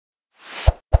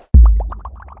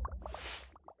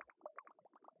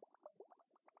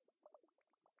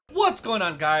What's going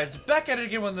on, guys? Back at it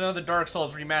again with another Dark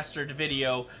Souls Remastered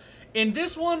video. In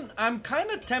this one, I'm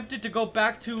kind of tempted to go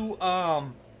back to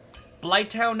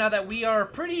Blighttown now that we are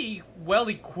pretty well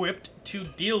equipped to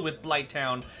deal with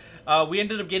Blighttown. We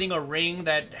ended up getting a ring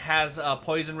that has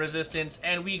poison resistance,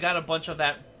 and we got a bunch of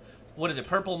that, what is it,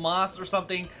 purple moss or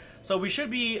something. So we should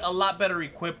be a lot better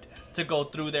equipped to go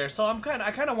through there. So I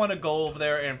kind of want to go over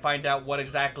there and find out what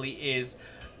exactly is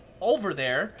over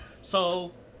there.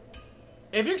 So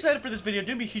if you're excited for this video,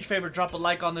 do me a huge favor, drop a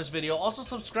like on this video. Also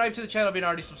subscribe to the channel if you're not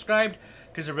already subscribed,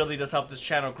 because it really does help this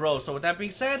channel grow. So with that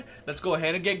being said, let's go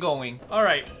ahead and get going.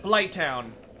 Alright,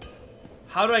 Blighttown.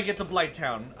 How do I get to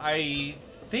Blighttown? I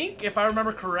think, if I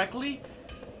remember correctly,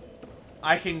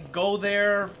 I can go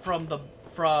there from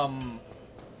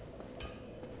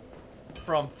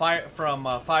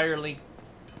Firelink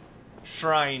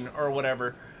Shrine or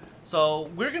whatever. So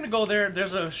we're gonna go there.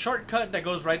 There's a shortcut that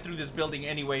goes right through this building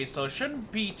anyway, so it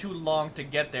shouldn't be too long to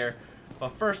get there. But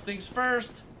first things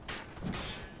first.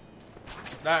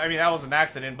 I mean, that was an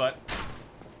accident, but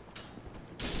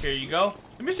here you go.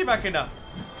 Let me see if I can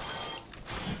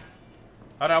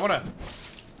I wanna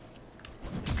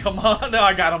come on. No,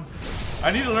 I got him. I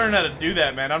need to learn how to do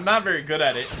that, man. I'm not very good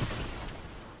at it.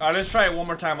 Alright, let's try it one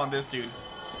more time on this dude.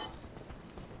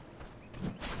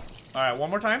 Alright, one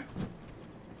more time.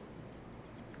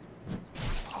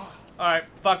 Alright,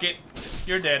 fuck it.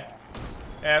 You're dead.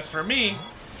 As for me,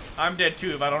 I'm dead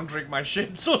too if I don't drink my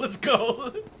shit, so let's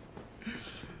go.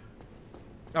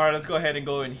 Alright, let's go ahead and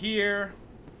go in here.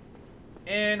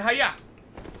 And hiya!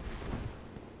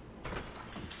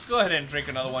 Let's go ahead and drink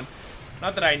another one.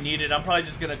 Not that I need it, I'm probably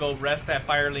just gonna go rest at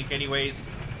Firelink anyways.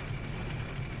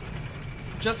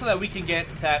 Just so that we can get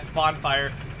that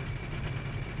bonfire.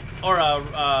 Or,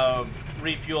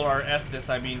 refuel our Estus,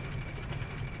 I mean.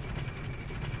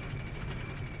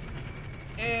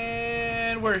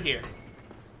 And we're here.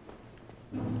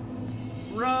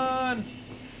 Run!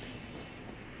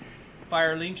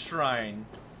 Firelink Shrine.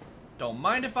 Don't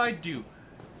mind if I do.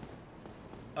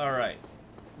 Alright.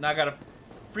 Now I gotta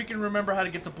freaking remember how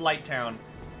to get to Blighttown.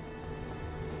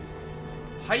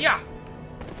 Hiya!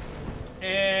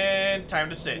 And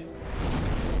time to sit.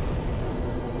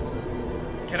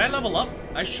 Can I level up?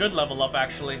 I should level up,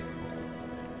 actually.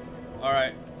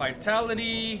 Alright.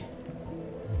 Vitality.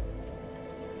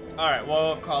 Alright,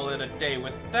 we'll call it a day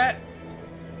with that.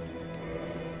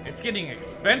 It's getting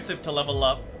expensive to level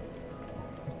up.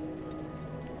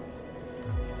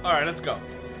 Alright, let's go.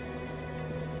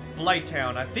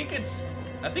 Blighttown. I think it's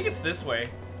this way.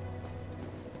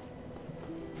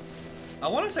 I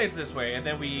want to say it's this way, and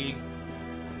then we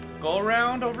go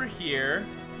around over here.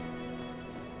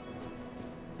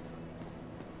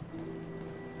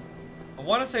 I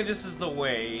want to say this is the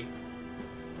way.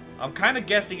 I'm kind of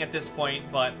guessing at this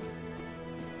point, but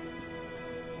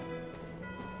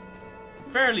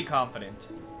fairly confident.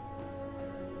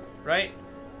 Right?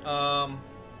 I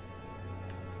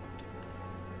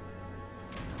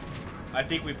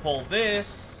think we pull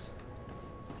this.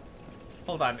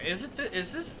 Hold on, is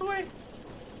this the way?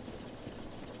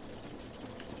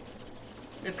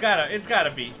 It's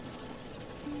gotta be.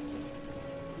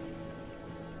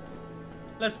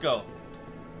 Let's go.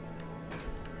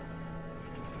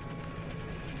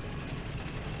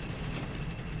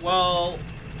 Well,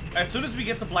 as soon as we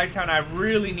get to Blighttown, I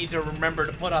really need to remember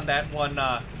to put on that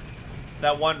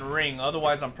one ring.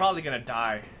 Otherwise, I'm probably gonna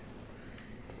die.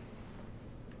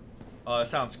 Oh, it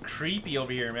sounds creepy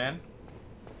over here, man.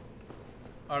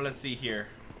 Alright, let's see here.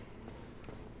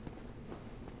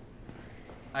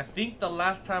 I think the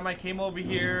last time I came over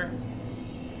here,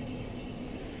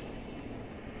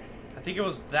 I think it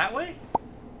was that way?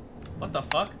 What the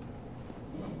fuck?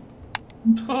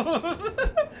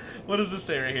 What does this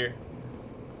say right here?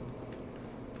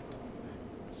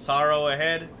 Sorrow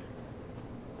ahead.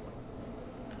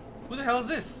 Who the hell is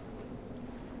this?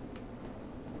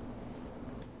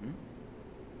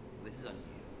 This is unusual.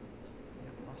 You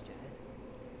haven't lost your head.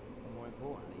 And more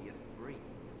importantly, you're free.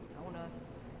 How on earth?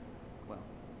 Well,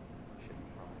 I shouldn't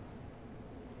cry.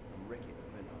 I'm Ricky of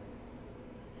Vinay.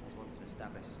 I was once an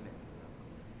established smith.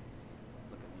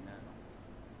 Look at me now.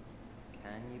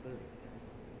 Can you believe it?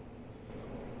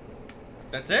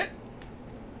 That's it?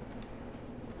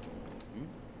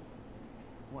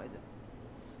 What is it?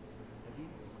 Have you?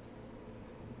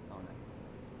 Oh no.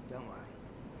 Don't worry.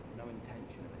 No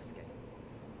intention of escape.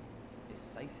 It's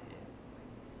safe here.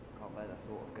 Can't bear the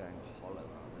thought of going hollow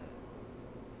out there.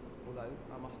 Although,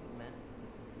 I must admit,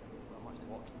 not much to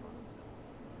occupy myself.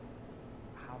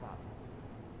 How about this?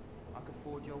 I could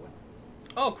forge your weapons.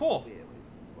 Oh, cool. With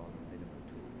rather minimal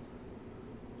tools.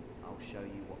 I'll show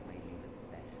you what made you the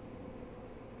best.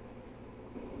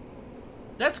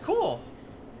 That's cool.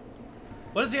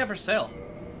 What does he have for sale?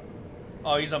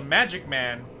 Oh, he's a magic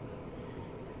man.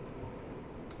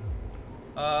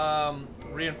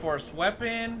 Reinforced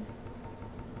weapon.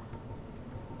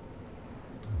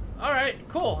 Alright,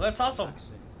 cool. That's awesome.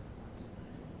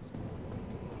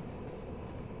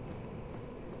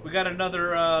 We got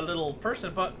another little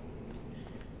person, but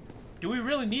do we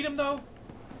really need him though?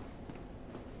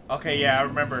 Okay, yeah, I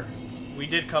remember. We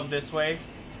did come this way.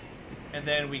 And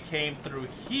then we came through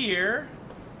here.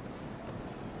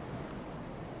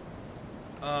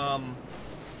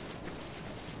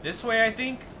 This way, I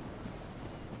think.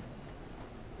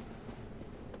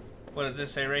 What does this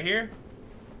say right here?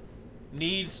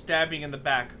 Need stabbing in the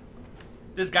back.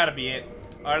 This gotta be it.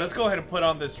 Alright, let's go ahead and put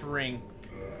on this ring.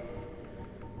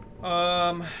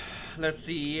 Let's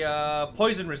see,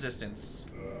 poison resistance.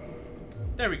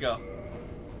 There we go.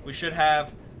 We should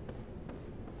have...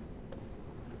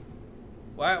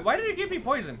 Why did it give me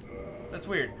poison? That's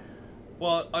weird.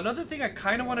 Well, another thing I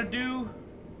kind of want to do...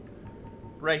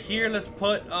 Right here, let's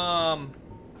put,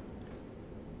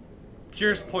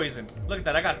 cures poison. Look at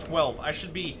that, I got 12. I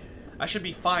should be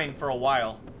fine for a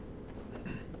while.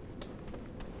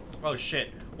 Oh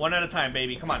shit. One at a time,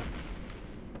 baby. Come on.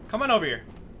 Come on over here.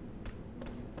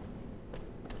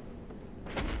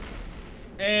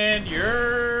 And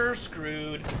you're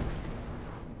screwed.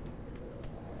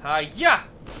 Hi-ya!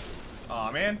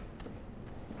 Aw, man.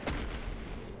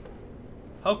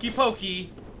 Hokey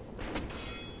pokey.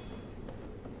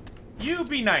 You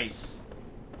be nice.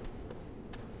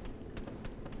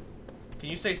 Can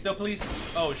you stay still, please?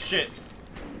 Oh, shit.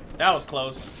 That was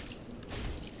close.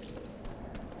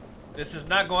 This is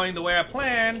not going the way I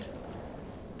planned.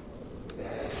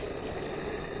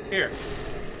 Here.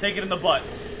 Take it in the butt.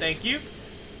 Thank you.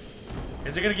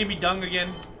 Is it gonna give me dung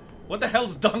again? What the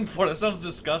hell's dung for? That sounds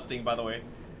disgusting, by the way.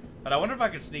 But I wonder if I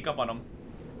can sneak up on him.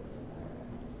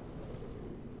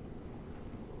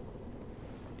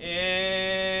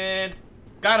 And...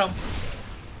 got him.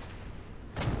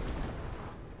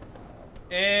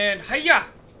 And... hiya!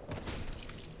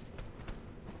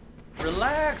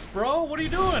 Relax, bro. What are you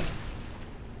doing?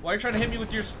 Why are you trying to hit me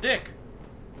with your stick?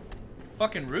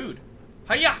 Fucking rude.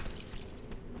 Hiya!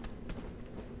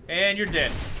 And you're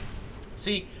dead.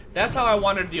 See, that's how I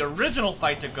wanted the original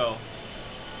fight to go.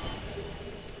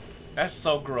 That's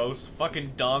so gross.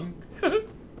 Fucking dung.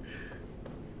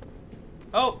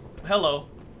 Oh, hello.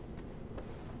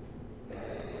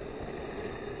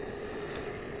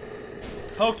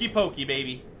 Hokey pokey,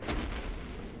 baby.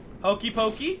 Hokey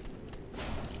pokey.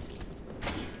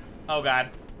 Oh, God.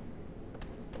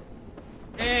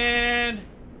 And...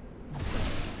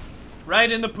 right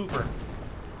in the pooper.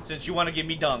 Since you want to give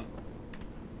me dung.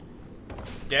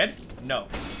 Dead? No.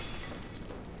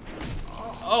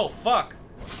 Oh, fuck.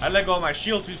 I let go of my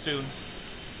shield too soon.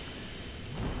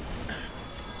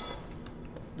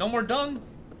 No more dung?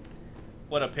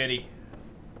 What a pity.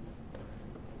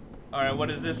 Alright, what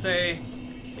does this say?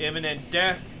 Imminent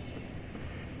death?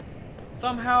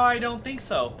 Somehow I don't think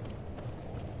so.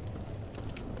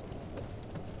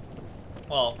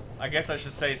 Well, I guess I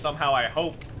should say somehow I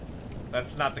hope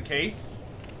that's not the case.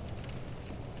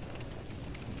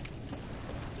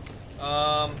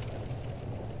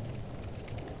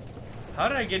 How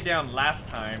did I get down last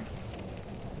time?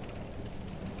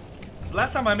 Because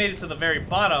last time I made it to the very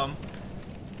bottom,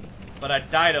 but I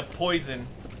died of poison.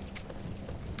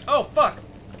 Oh, fuck!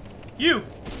 You!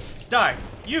 Die!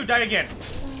 You die again!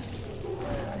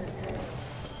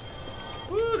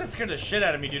 Woo, that scared the shit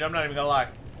out of me, dude. I'm not even gonna lie.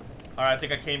 Alright, I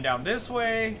think I came down this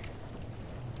way.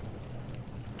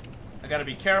 I gotta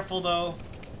be careful, though.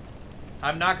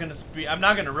 I'm not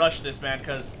gonna rush this, man,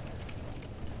 because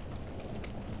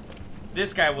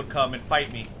this guy would come and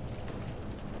fight me.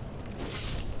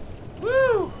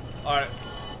 Woo! Alright,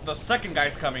 the second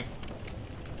guy's coming.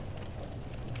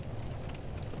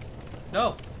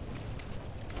 No.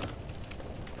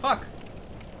 Fuck.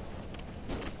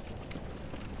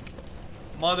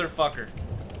 Motherfucker.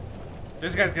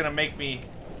 This guy's gonna make me...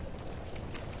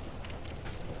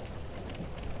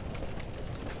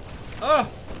 Oh!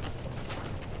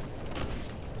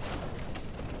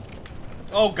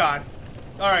 Oh, God.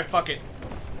 Alright, fuck it.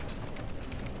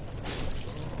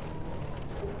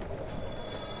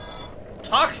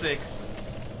 Toxic?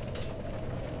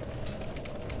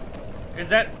 Is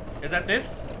that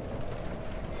this?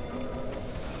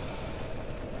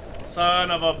 Son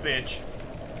of a bitch.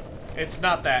 It's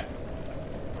not that.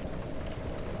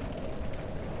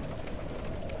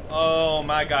 Oh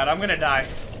my God, I'm gonna die.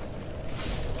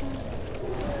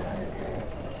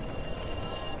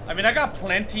 I mean, I got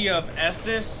plenty of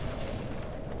Estus.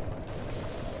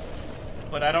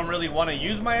 But I don't really want to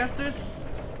use my Estus.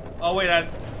 Oh wait,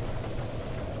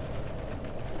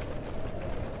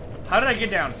 how did I get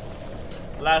down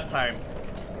last time?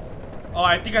 Oh,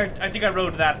 I think I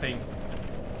rode that thing.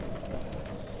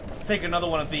 Let's take another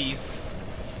one of these.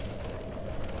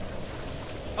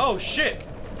 Oh shit!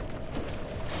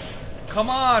 Come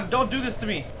on, don't do this to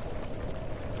me.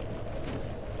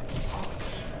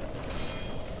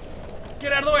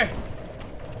 Get out of the way.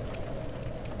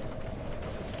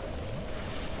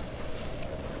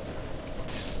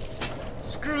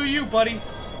 Screw you, buddy.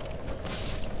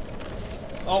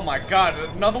 Oh my god,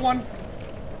 another one?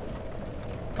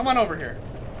 Come on over here.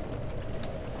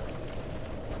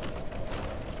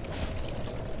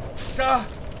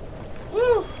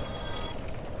 Woo!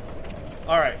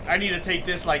 Alright, I need to take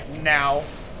this like now.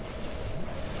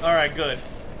 Alright, good.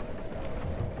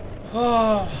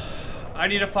 Oh, I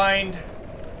need to find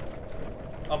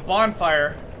a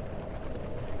bonfire.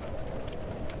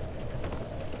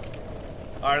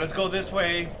 Alright, let's go this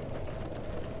way.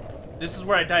 This is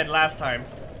where I died last time.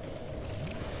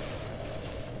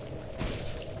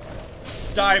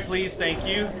 Die, please, thank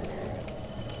you.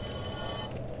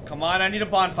 Come on, I need a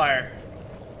bonfire.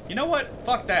 You know what?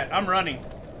 Fuck that, I'm running.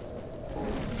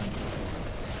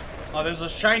 Oh, there's a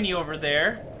shiny over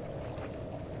there.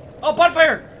 Oh,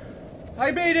 bonfire!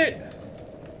 I made it!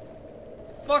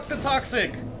 Fuck the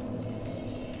toxic.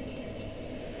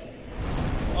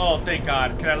 Oh, thank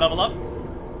God. Can I level up?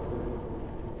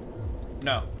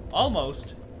 No.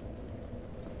 Almost.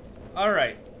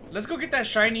 Alright. Let's go get that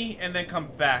shiny and then come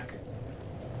back.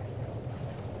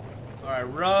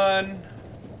 Alright, run.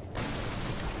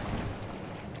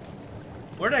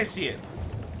 Where did I see it?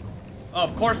 Oh,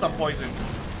 of course I'm poisoned.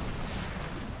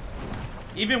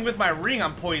 Even with my ring,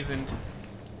 I'm poisoned.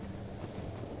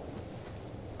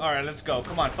 Alright, let's go.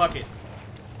 Come on, fuck it.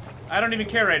 I don't even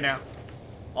care right now.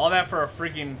 All that for a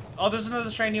freaking... Oh, there's another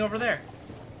shiny over there.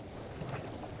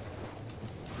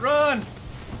 Run!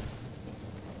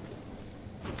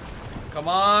 Come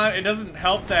on. It doesn't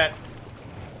help that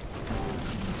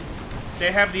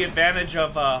they have the advantage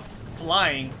of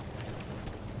flying.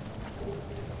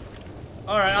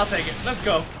 Alright, I'll take it. Let's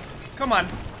go. Come on.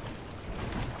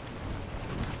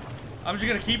 I'm just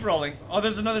gonna keep rolling. Oh,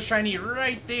 there's another shiny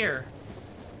right there.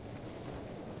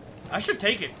 I should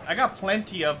take it. I got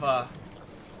plenty of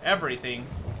everything.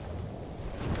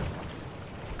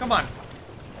 Come on.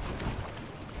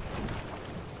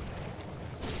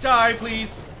 Die,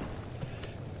 please.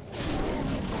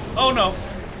 Oh no.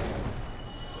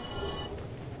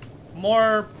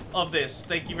 More of this.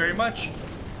 Thank you very much.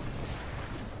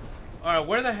 Alright,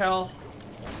 where the hell?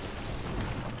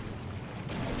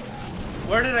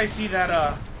 Where did I see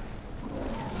that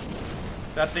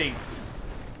that thing?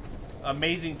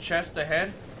 Amazing chest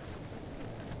ahead.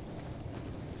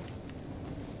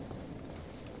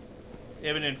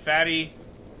 Even in fatty.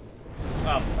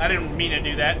 Oh, I didn't mean to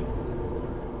do that.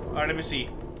 Alright, let me see.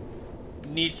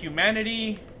 Need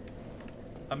humanity.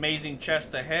 Amazing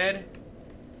chest ahead.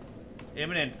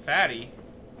 Imminent fatty.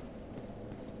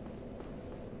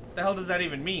 What the hell does that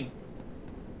even mean?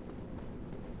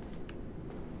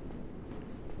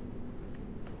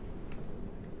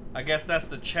 I guess that's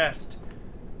the chest.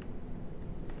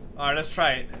 Alright, let's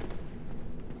try it.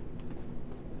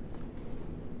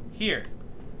 Here.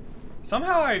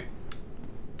 Somehow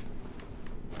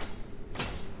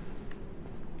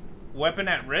Weapon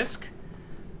at risk?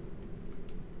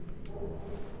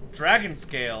 Dragon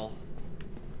scale.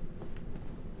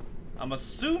 I'm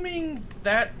assuming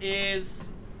that is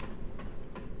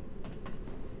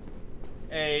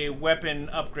a weapon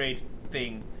upgrade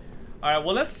thing. Alright,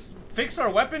 well let's fix our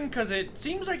weapon because it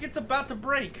seems like it's about to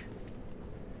break.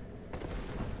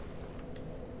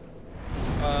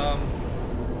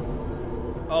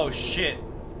 Oh shit.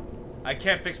 I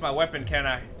can't fix my weapon, can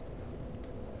I?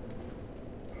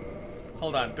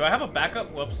 Hold on. Do I have a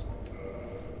backup? Whoops.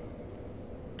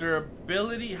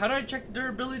 Durability. How do I check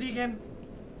durability again?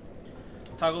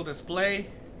 Toggle display.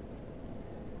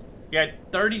 Yeah,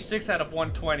 36 out of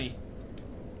 120.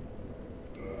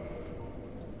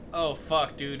 Oh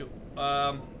fuck, dude.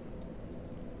 So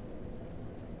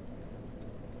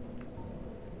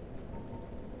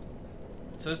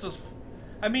this is...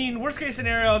 I mean, worst case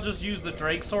scenario, I'll just use the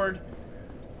Drake sword.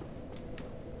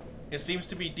 It seems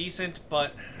to be decent,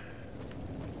 but...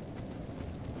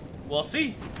 we'll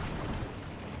see.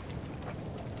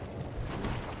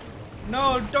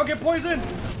 No, don't get poisoned!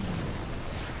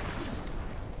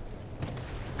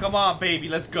 Come on, baby,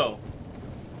 let's go.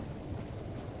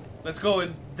 Let's go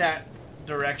in that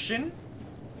direction.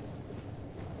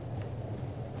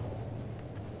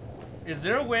 Is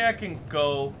there a way I can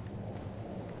go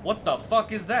What the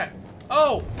fuck is that?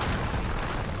 Oh!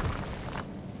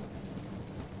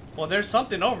 Well, there's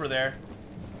something over there.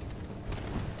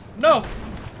 No!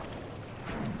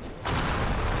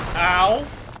 Ow!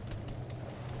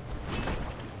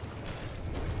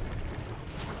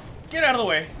 Get out of the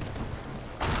way.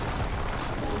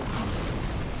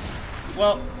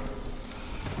 Well.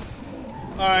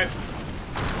 Alright.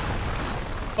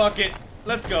 Fuck it.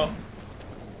 Let's go.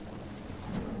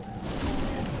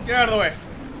 Get out of the way.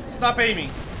 Stop aiming.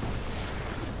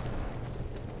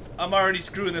 I'm already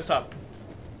screwing this up.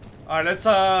 Alright, let's,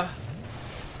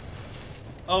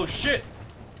 oh, shit.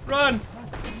 Run!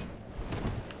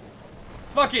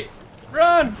 Fuck it.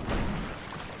 Run!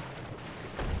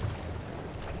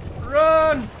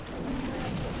 Run!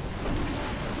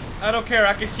 I don't care.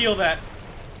 I can heal that.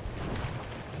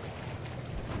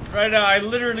 Right now, I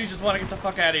literally just want to get the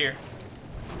fuck out of here.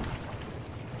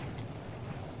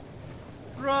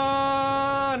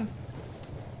 Run!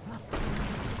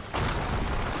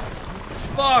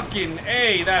 Fucking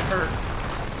A, that hurt.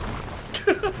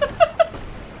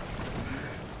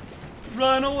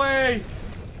 Run away!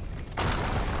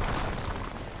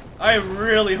 I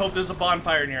really hope there's a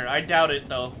bonfire in here. I doubt it,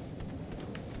 though.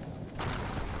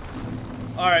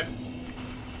 Alright.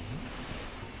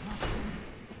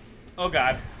 Oh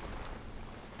god.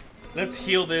 Let's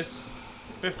heal this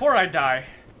before I die.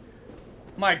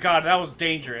 My god, that was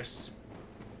dangerous.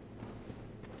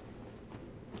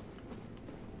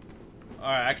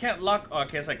 Alright, I can't lock. Oh, I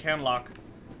guess I can lock.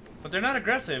 But they're not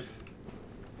aggressive.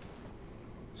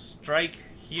 Strike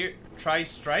here. Try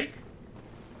strike?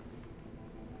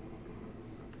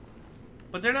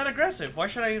 But they're not aggressive. Why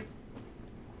should I?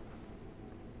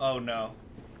 Oh no.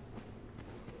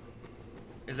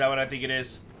 Is that what I think it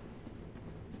is?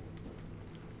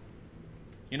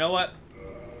 You know what?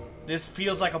 This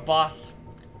feels like a boss.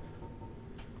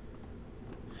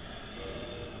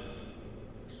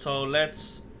 So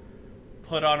let's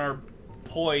put on our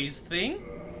poise thing.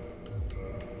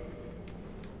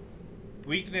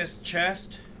 Weakness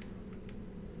chest.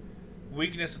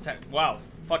 Weakness attack. Wow,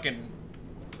 fucking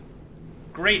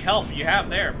great help you have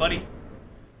there, buddy.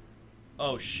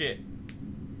 Oh shit.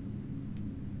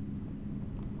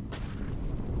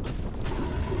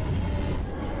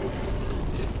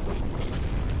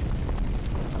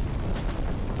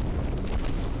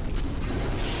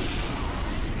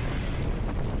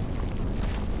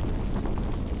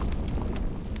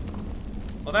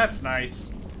 Well, that's nice.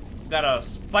 Got a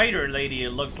spider lady, it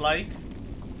looks like.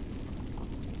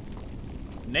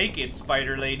 Naked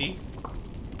spider lady.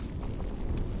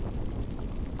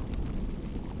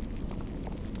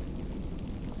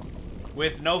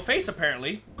 With no face,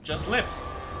 apparently. Just lips.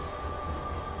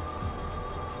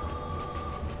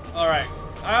 Alright.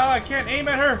 I can't aim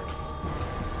at her.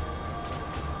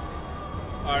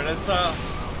 Alright, let's,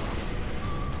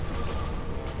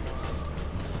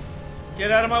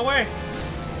 get out of my way.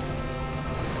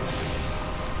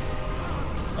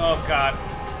 Oh, God.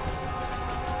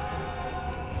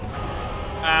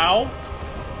 Ow.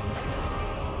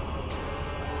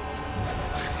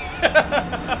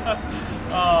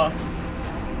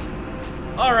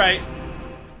 Alright.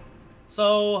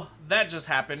 So, that just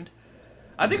happened.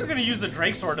 I think we're gonna use the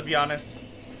Drake Sword, to be honest.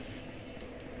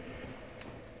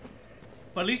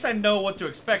 But at least I know what to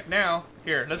expect now.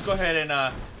 Here, let's go ahead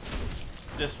and,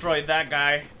 destroy that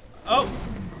guy. Oh!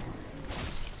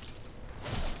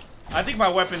 I think my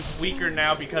weapon's weaker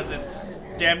now because it's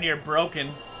damn near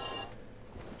broken.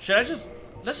 Should I just...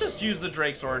 Let's just use the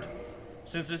Drake Sword.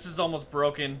 Since this is almost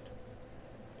broken.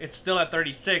 It's still at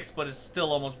 36, but it's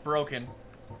still almost broken.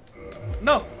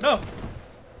 No! No!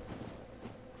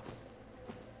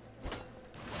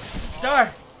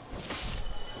 Die!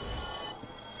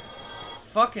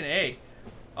 Fucking A.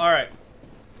 Alright.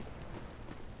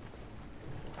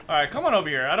 Alright, come on over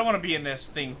here. I don't want to be in this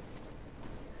thing.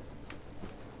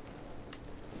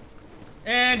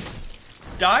 And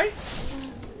die?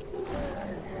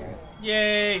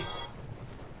 Yay.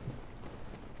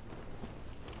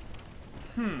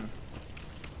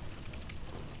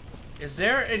 Is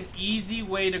there an easy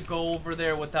way to go over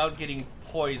there without getting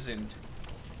poisoned?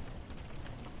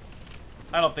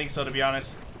 I don't think so, to be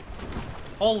honest.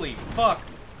 Holy fuck.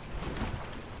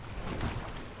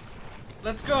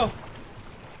 Let's go.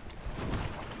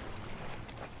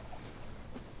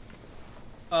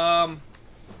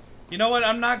 You know what?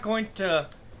 I'm not going to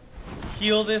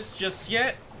heal this just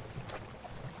yet.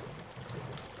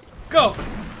 Go!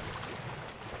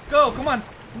 Go, come on.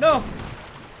 No!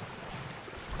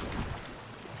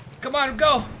 Come on,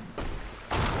 go!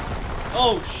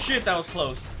 Oh shit, that was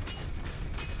close.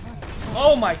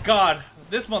 Oh my god.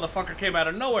 This motherfucker came out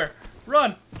of nowhere.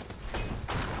 Run!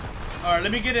 Alright,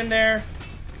 let me get in there.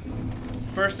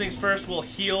 First things first, we'll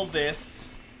heal this.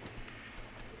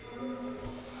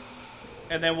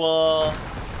 And then we'll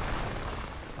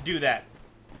do that.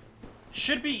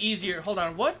 Should be easier. Hold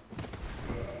on, what?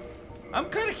 I'm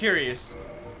kind of curious.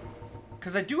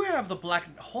 Because I do have the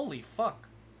black... Holy fuck.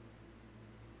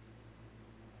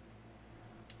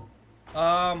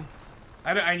 I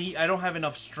don't have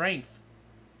enough strength.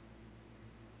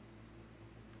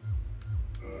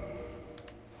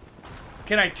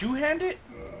 Can I two-hand it?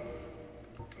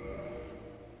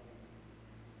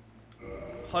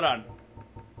 Hold on.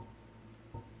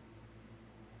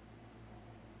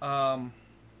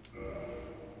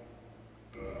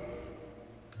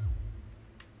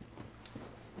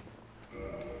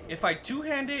 If I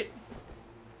two-hand it,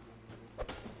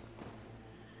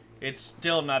 it's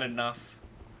still not enough.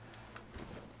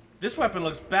 This weapon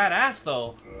looks badass,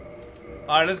 though.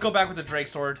 Alright, let's go back with the Drake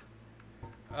sword.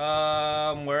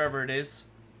 Wherever it is.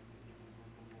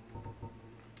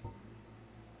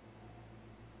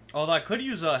 Although I could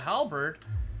use a halberd.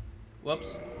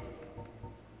 Whoops.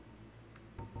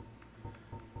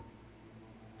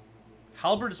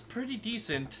 Halberd is pretty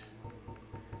decent.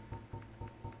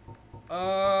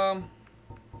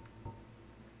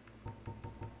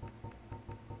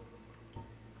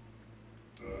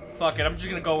 Fuck it, I'm just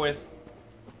gonna go with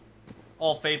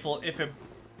Old Faithful. If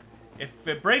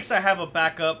it breaks, I have a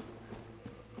backup.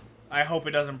 I hope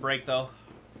it doesn't break, though.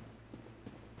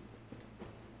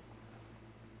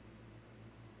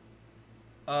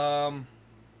 No,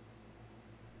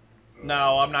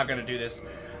 I'm not gonna do this.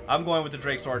 I'm going with the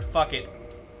Drake sword. Fuck it.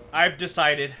 I've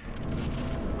decided.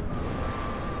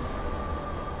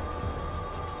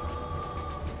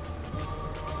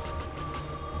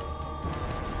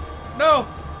 No!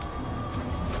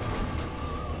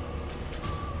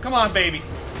 Come on, baby.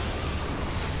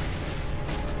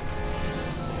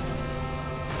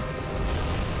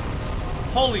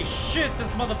 Holy shit, this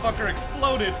motherfucker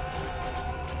exploded.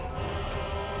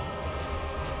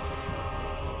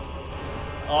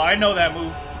 Oh, I know that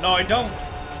move. No, I don't.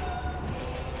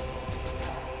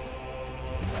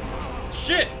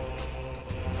 Shit!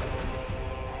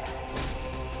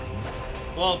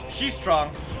 Well, she's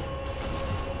strong.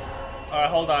 Alright,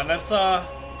 hold on. Let's,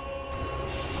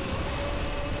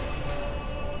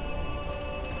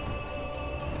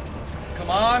 come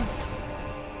on.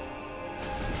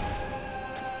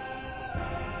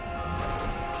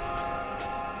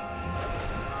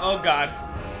 Oh, God.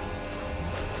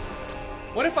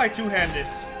 What if I two-hand this?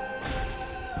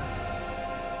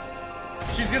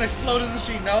 She's gonna explode, isn't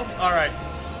she? No? Alright.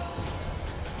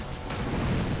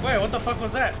 Wait, what the fuck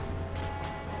was that?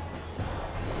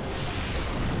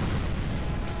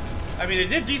 I mean, it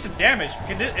did decent damage.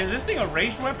 Is this thing a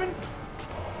ranged weapon?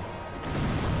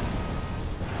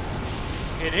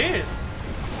 It is.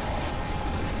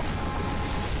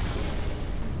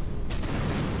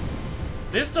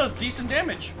 This does decent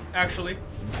damage, actually.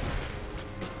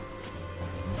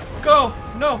 Go!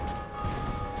 No!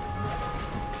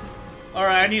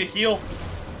 Alright, I need a heal.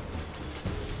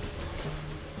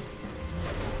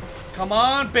 Come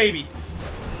on, baby.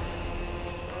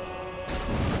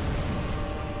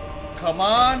 Come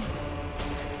on.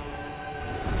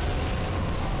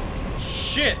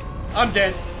 Shit! I'm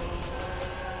dead.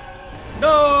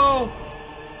 No!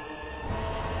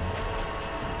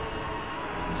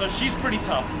 So she's pretty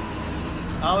tough.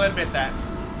 I'll admit that.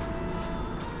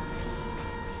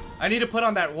 I need to put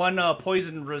on that one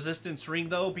poison resistance ring,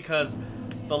 though, because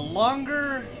the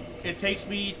longer it takes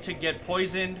me to get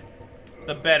poisoned,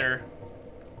 the better.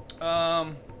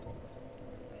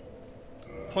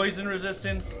 Poison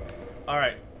resistance.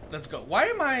 Alright, let's go.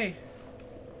 Why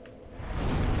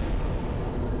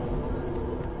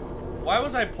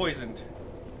was I poisoned?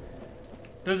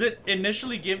 Does it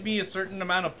initially give me a certain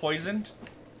amount of poison?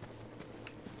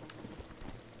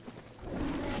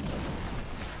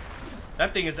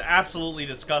 That thing is absolutely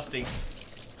disgusting.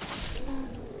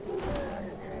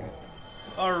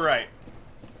 Alright.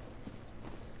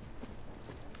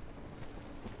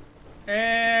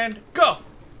 And go!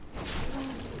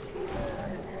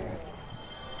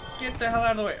 Get the hell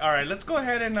out of the way. Alright, let's go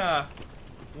ahead and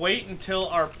wait until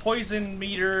our poison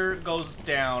meter goes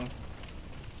down.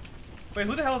 Wait,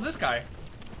 who the hell is this guy?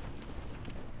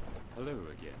 Hello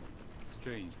again.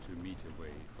 Strange to meet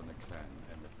away from the clan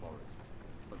and the forest.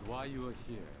 But while you are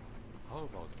here, how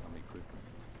about some equipment?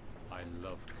 I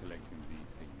love collecting these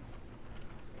things.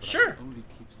 But Sure. I can only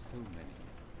keep so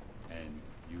many. And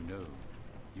you know,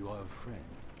 you are a friend.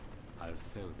 I'll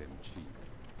sell them cheap.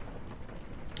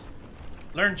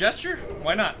 Learn gesture?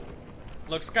 Why not?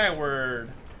 Look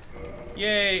skyward.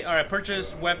 Yay. Alright,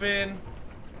 purchase weapon.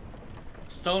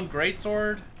 Stone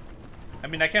greatsword. I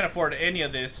mean, I can't afford any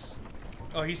of this.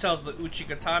 Oh, he sells the Uchi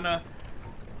Katana.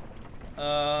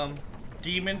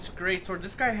 Demon's greatsword.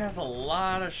 This guy has a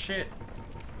lot of shit.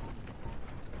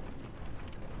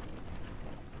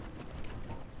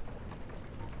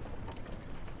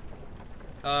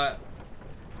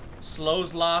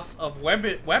 Slows loss of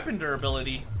weapon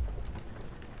durability.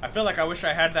 I feel like I wish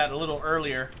I had that a little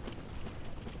earlier.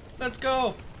 Let's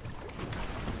go.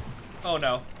 Oh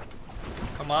no.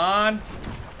 Come on.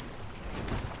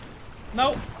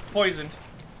 Nope. Poisoned.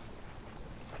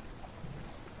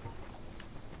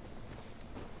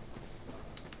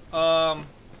 Come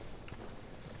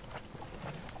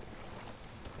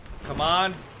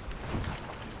on.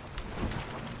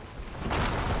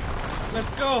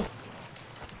 Let's go.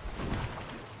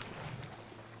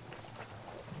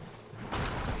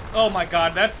 Oh my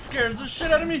god, that scares the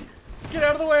shit out of me. Get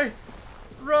out of the way.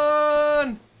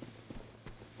 Run.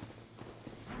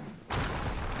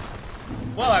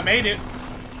 Well, I made it.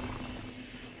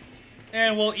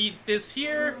 And we'll eat this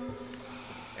here.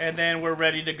 And then we're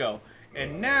ready to go.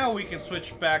 And now we can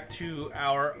switch back to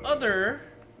our other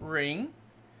ring.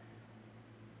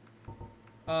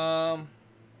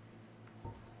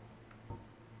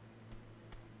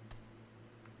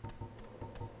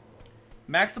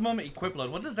 Maximum equip load.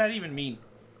 What does that even mean?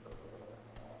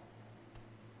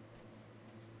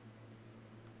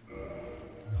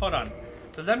 Hold on.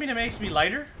 Does that mean it makes me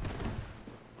lighter?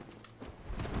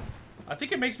 I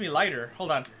think it makes me lighter.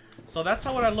 Hold on. So that's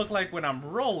how what I look like when I'm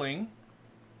rolling.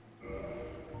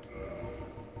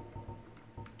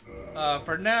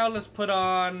 For now, let's put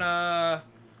on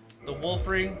the wolf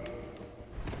ring.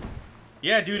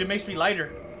 Yeah, dude, it makes me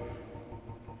lighter.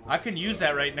 I can use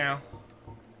that right now.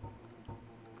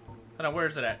 Hold on, where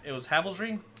is it at? It was Havel's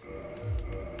ring?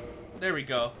 There we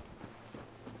go.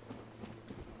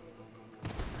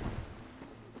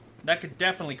 That could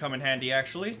definitely come in handy,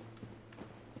 actually.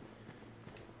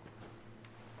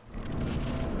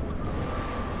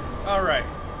 Alright.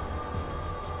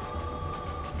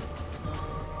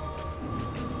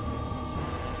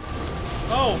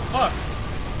 Oh, fuck.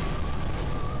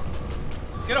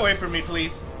 Get away from me,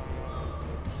 please.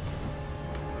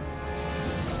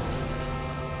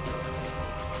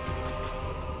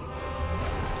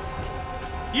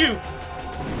 You!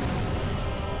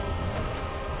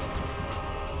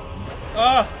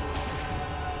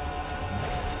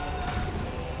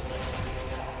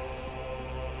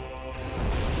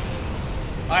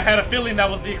 I had a feeling that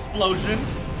was the explosion.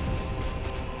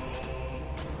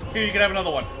 Here, you can have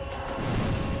another one.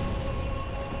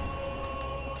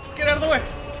 Get out of the way.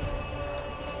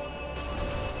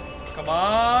 Come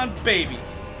on, baby.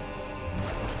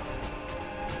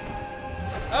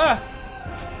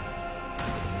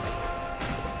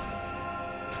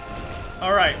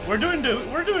 All right, we're doing good.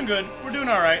 We're doing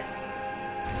all right.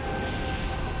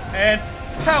 And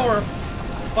power.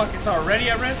 Fuck, it's already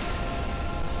at risk.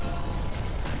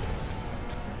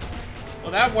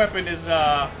 Well, that weapon is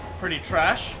pretty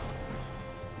trash.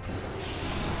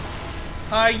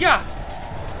 Hiya!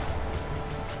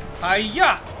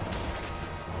 Hiya!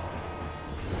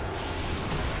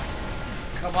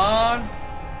 Come on.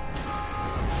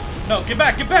 No, get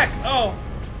back, get back! Oh!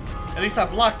 At least I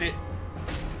blocked it.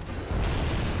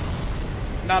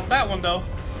 Not that one, though.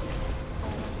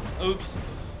 Oops.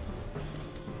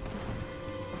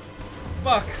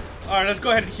 Fuck. Alright, let's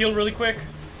go ahead and heal really quick.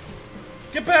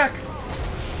 Get back!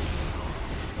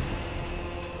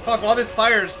 Fuck, all this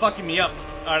fire is fucking me up.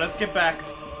 Alright, let's get back.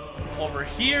 Over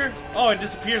here. Oh, it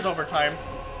disappears over time.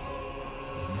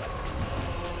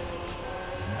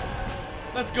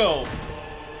 Let's go.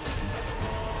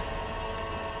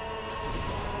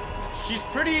 She's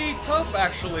pretty tough,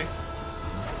 actually.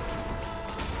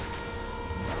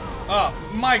 Oh,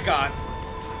 my God.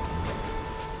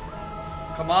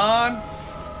 Come on.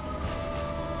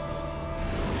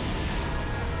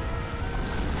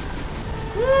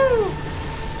 Woo!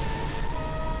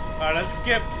 Alright, let's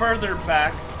get further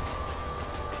back.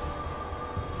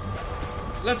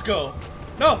 Let's go.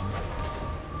 No!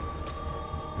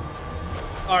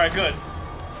 Alright, good.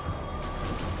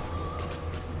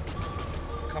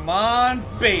 Come on,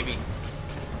 baby.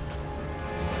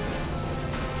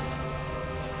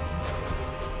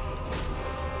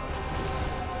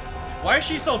 Why is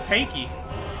she so tanky?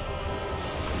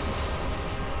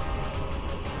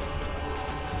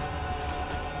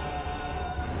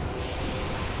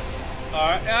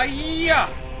 Alright, yeah.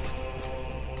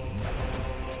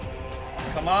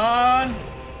 Come on.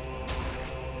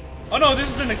 Oh no, this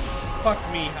isn't fuck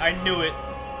me, I knew it.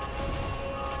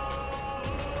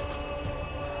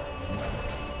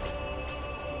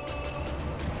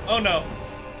 Oh no.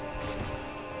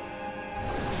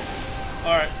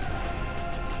 Alright.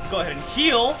 Let's go ahead and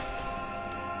heal.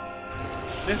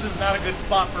 This is not a good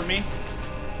spot for me.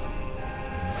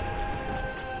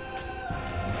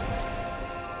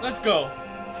 Let's go.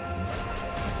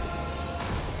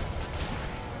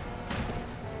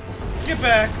 Get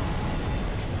back.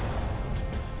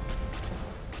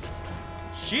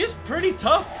 She's pretty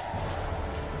tough.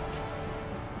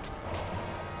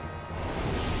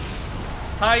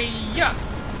 Hiya.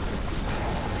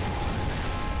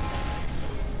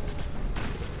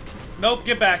 Nope,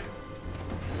 get back.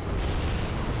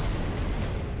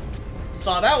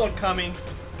 Saw that one coming.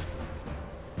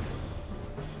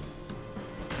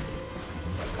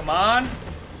 Come on.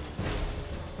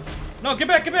 No, get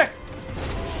back, get back.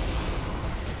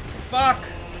 Fuck.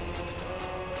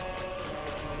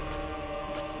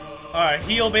 Alright,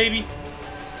 heal, baby.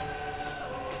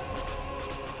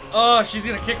 Oh, she's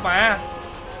gonna kick my ass.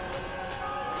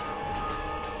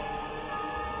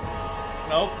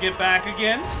 Nope, get back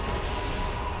again.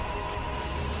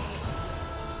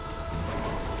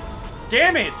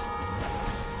 Damn it!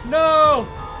 No!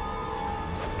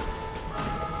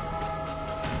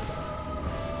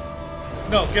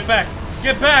 No, get back!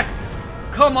 Get back!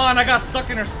 Come on, I got stuck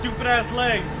in her stupid ass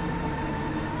legs.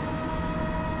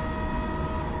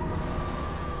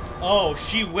 Oh,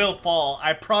 she will fall.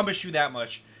 I promise you that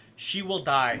much. She will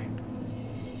die.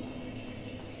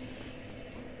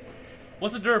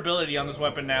 What's the durability on this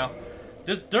weapon now?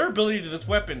 The durability to this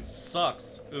weapon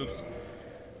sucks. Oops.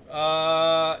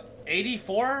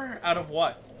 84 out of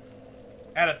what?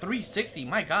 Out of 360,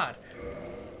 my god.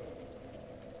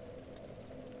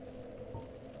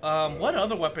 What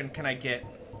other weapon can I get?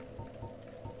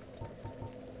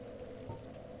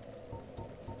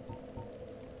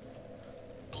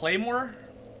 Claymore?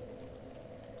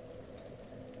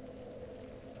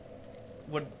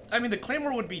 I mean, the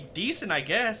Claymore would be decent, I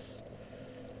guess.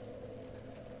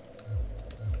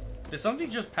 Did something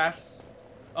just pass?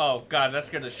 Oh god, that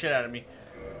scared the shit out of me.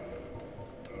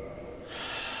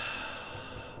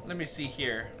 Let me see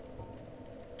here.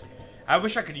 I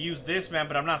wish I could use this, man,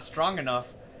 but I'm not strong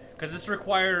enough. Because this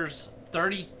requires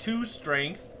 32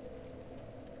 strength.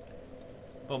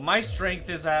 But my strength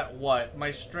is at what?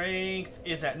 My strength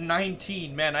is at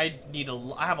 19. Man, I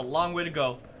have a long way to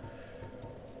go.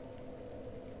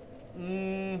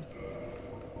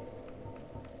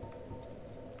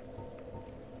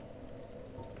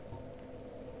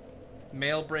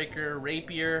 Mailbreaker,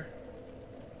 rapier.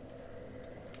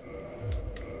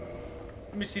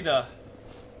 Let me see the...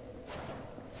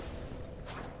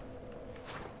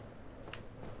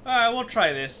 Alright, we'll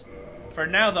try this. For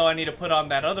now, though, I need to put on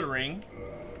that other ring.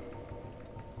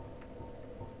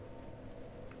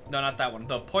 No, not that one.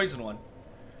 The poison one.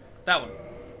 That one.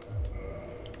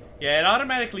 Yeah, it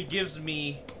automatically gives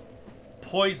me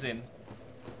poison.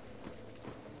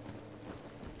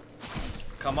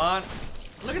 Come on.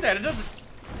 Look at that. It doesn't...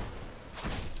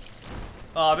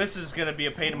 Oh, this is gonna be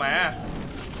a pain in my ass.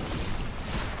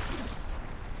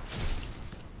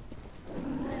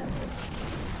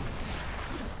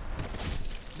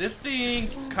 This thing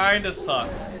kinda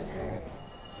sucks.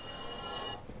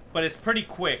 But it's pretty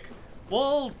quick.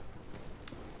 We'll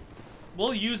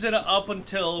use it up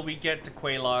until we get to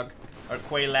Quaylog. Or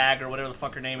Quaylag, or whatever the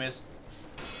fuck her name is.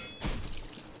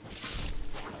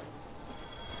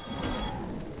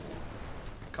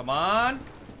 Come on.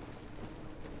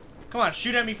 Come on,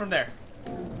 shoot at me from there.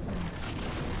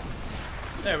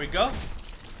 There we go.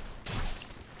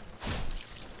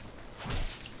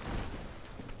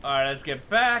 Alright, let's get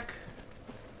back.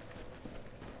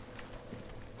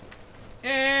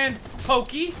 And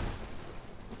Pokey.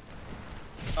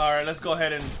 Alright, let's go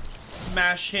ahead and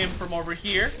smash him from over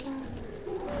here.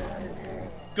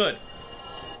 Good.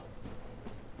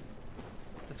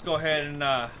 Let's go ahead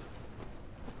and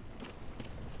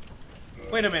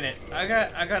wait a minute. I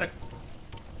gotta...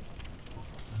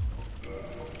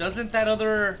 Doesn't that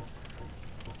other...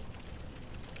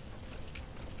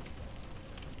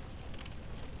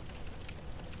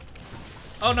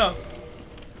 Oh no.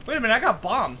 Wait a minute, I got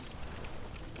bombs.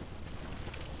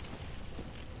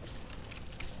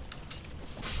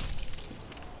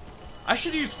 I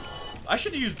should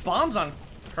use bombs on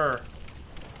her.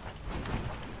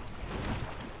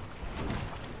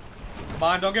 Come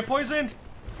on, don't get poisoned.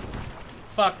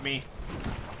 Fuck me.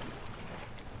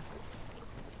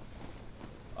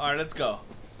 Alright, let's go.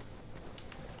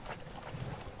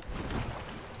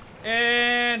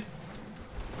 And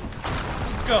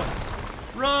let's go.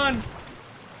 Run!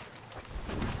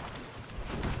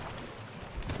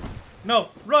 No,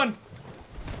 run!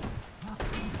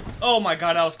 Oh my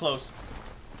god, that was close.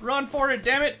 Run for it,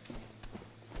 damn it!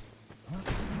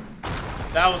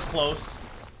 That was close.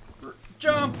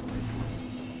 Jump!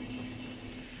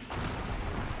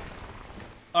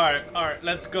 Alright,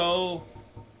 let's go.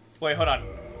 Wait, hold on.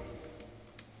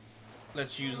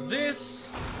 Let's use this.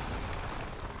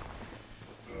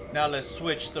 Now let's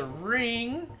switch the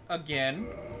ring again.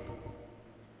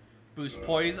 Boost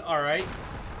poise, alright.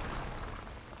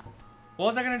 What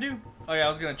was I gonna do? Oh yeah, I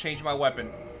was gonna change my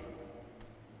weapon.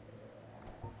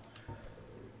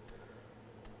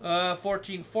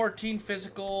 14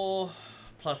 physical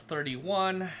plus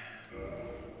 31.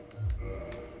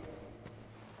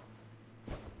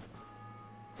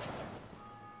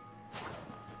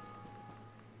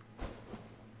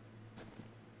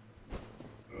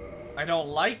 I don't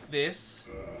like this.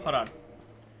 Hold on.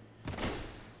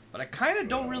 But I kind of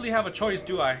don't really have a choice,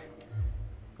 do I?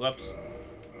 Whoops.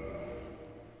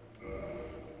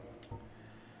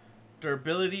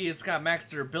 Durability, it's got max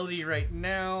durability right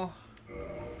now.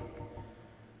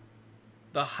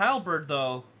 The halberd,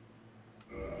 though.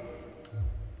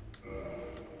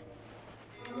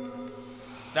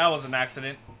 That was an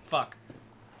accident. Fuck.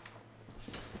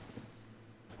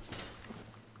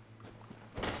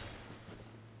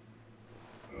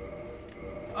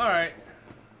 Alright.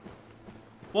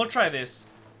 We'll try this.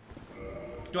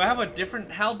 Do I have a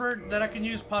different halberd that I can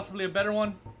use? Possibly a better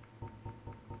one?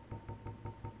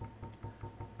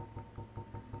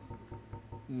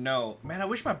 No. Man, I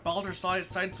wish my Baldur's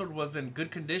side sword was in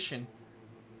good condition.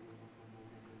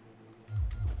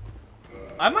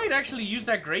 I might actually use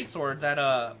that greatsword,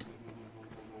 that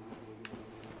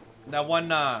one,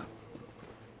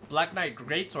 Black Knight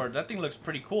greatsword. That thing looks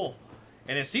pretty cool.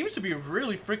 And it seems to be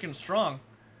really freaking strong.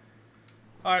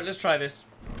 Alright, let's try this.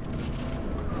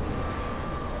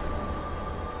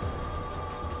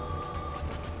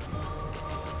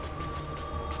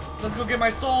 Let's go get my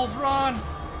souls, run!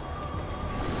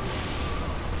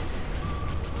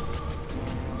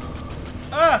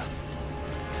 Ah!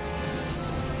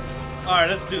 Alright,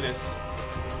 let's do this.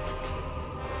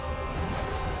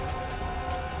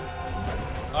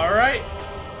 Alright.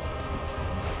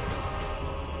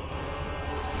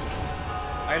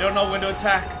 I don't know when to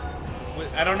attack.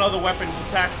 I don't know the weapon's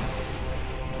attacks.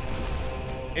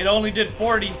 It only did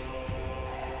 40.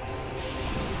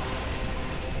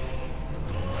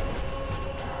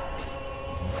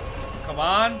 Come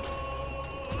on.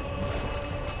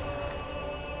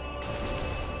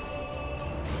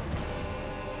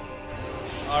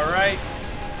 Alright.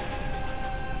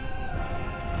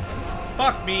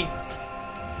 Fuck me.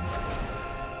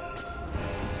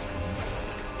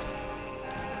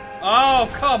 Oh,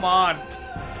 come on.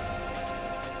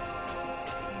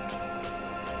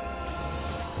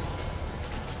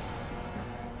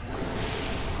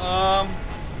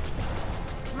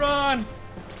 Run.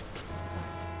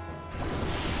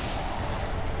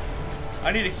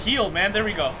 I need a heal, man. There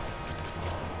we go.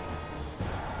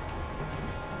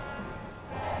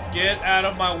 Get out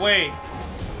of my way.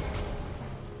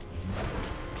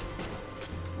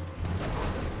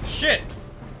 Shit.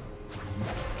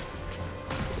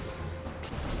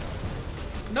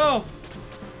 No.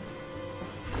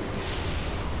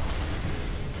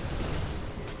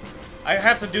 I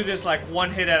have to do this like one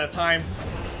hit at a time.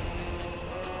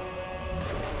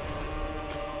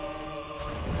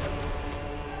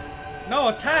 No,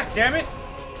 attack, damn it.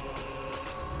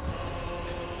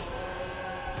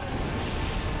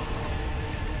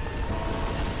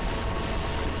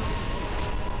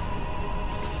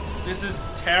 This is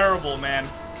terrible, man.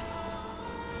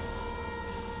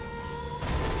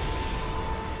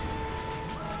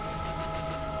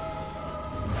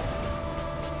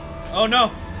 Oh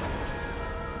no.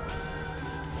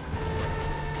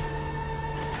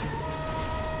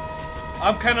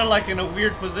 I'm kind of like in a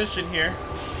weird position here.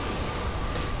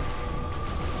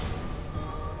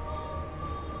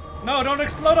 No, don't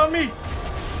explode on me.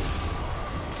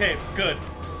 Okay, good.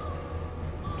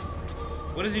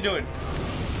 What is he doing?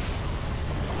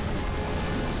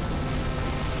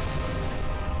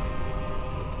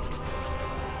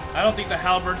 I don't think the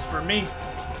halberd's for me.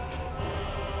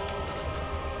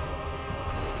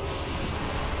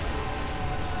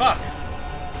 Fuck.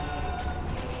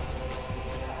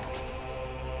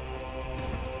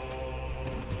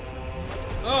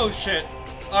 Oh shit.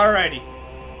 Alrighty.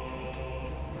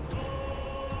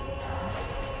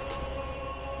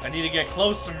 I need to get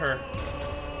close to her.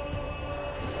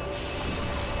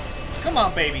 Come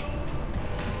on, baby.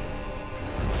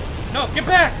 No, get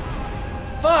back!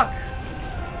 Fuck!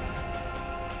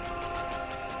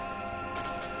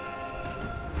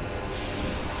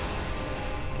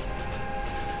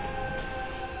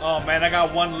 Oh man, I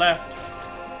got one left.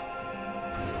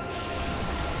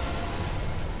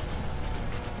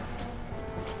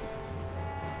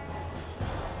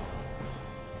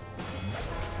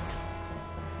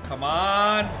 Come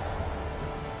on.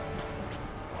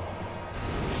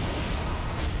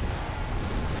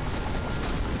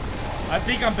 I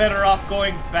think I'm better off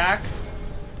going back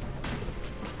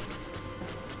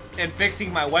and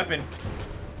fixing my weapon.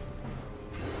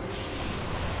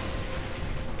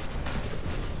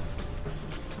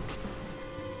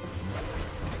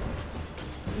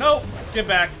 Nope. Get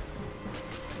back.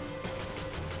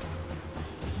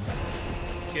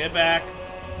 Get back.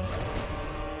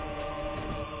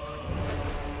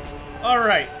 All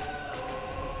right.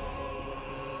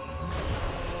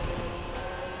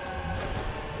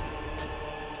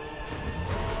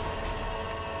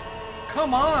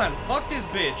 Come on. Fuck this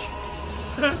bitch.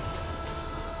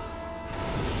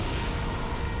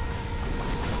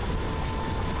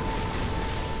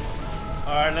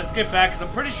 Alright, let's get back, because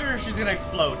I'm pretty sure she's gonna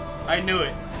explode. I knew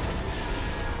it.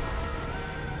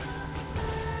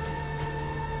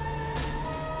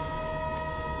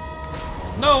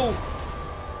 No!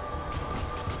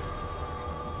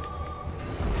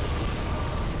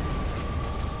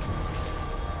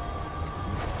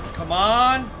 Come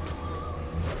on!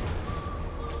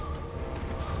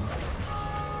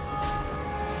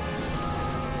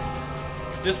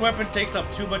 This weapon takes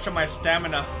up too much of my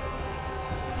stamina.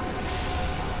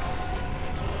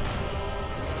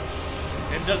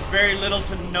 It does very little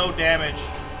to no damage.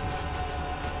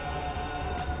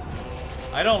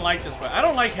 I don't like this weapon. I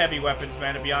don't like heavy weapons,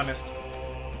 man, to be honest.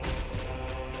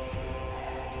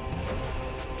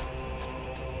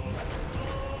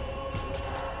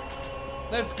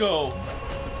 Let's go.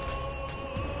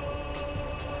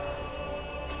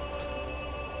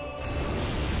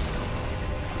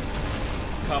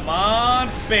 Come on,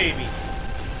 baby.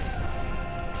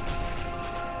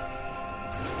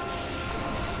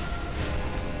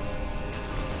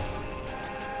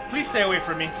 Please stay away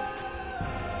from me.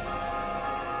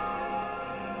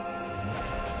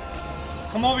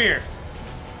 Come over here.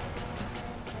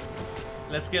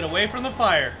 Let's get away from the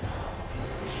fire.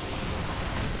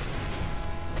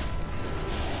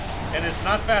 And it's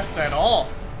not fast at all.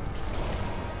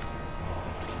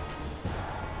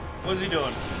 What's he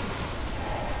doing?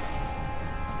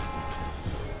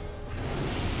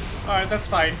 Alright, that's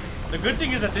fine. The good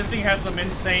thing is that this thing has some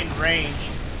insane range.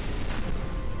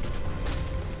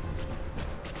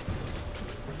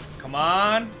 Come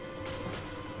on.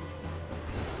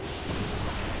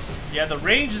 Yeah, the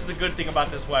range is the good thing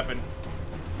about this weapon.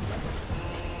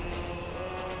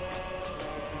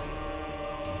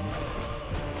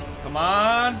 Come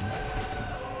on.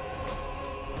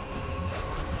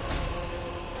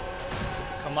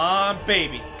 Come on,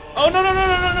 baby. Oh, no, no, no,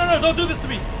 no, no, no, no. Don't do this to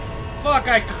me. Fuck,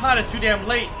 I caught it too damn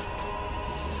late.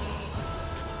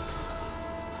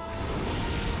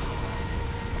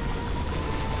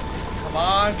 Come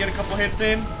on, get a couple hits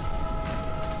in.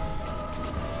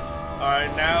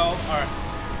 Alright, now, alright.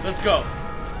 Let's go.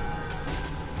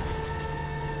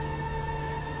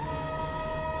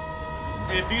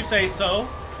 If you say so.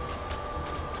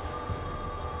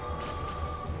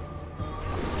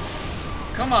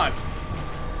 Come on.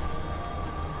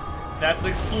 That's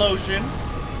explosion.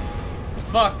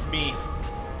 Fuck me.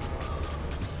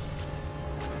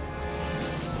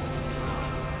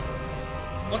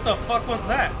 What the fuck was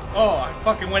that? Oh, I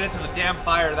fucking went into the damn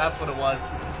fire. That's what it was.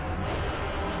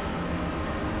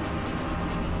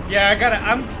 Yeah, I gotta...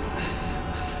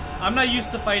 I'm not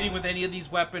used to fighting with any of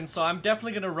these weapons, so I'm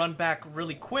definitely gonna run back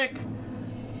really quick.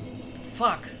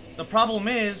 Fuck. The problem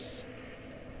is...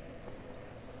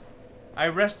 I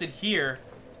rested here.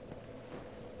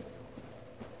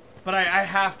 But I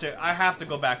have to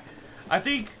go back. I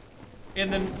think we're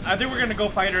gonna go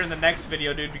fight her in the next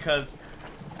video, dude, because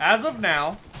as of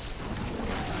now,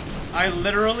 I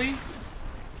literally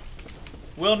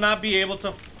will not be able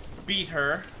to beat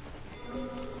her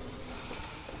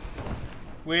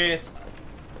with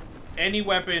any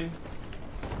weapon,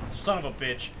 son of a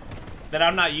bitch, that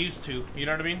I'm not used to. You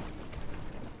know what I mean?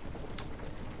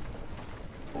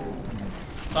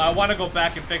 So I want to go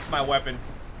back and fix my weapon.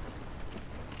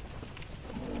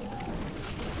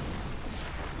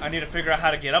 I need to figure out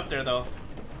how to get up there, though.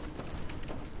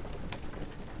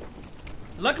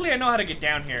 Luckily, I know how to get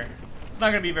down here. It's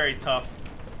not going to be very tough.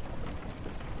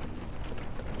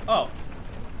 Oh.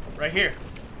 Right here.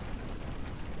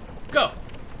 Go.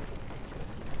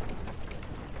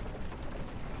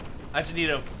 I just need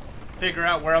to figure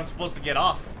out where I'm supposed to get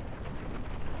off.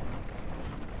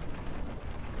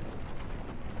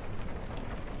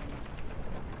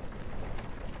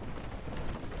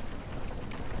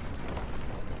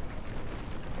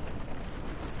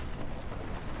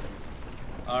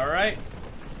 Alright.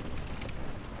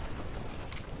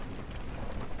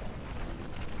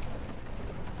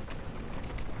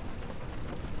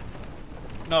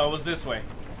 No, it was this way.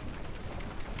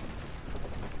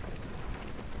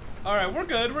 Alright, we're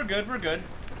good, we're good, we're good.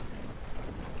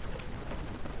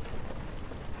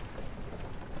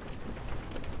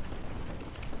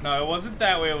 No, it wasn't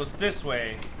that way, it was this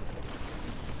way.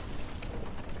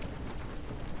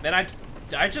 Then I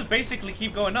just basically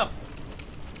keep going up.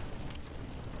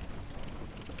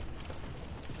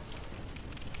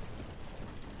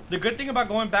 The good thing about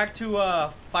going back to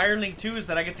Firelink 2 is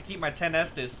that I get to keep my 10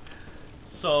 Estes.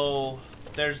 So,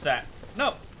 there's that.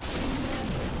 No!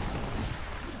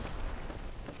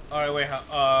 Alright, wait,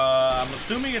 I'm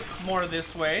assuming it's more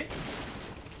this way.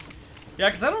 Yeah,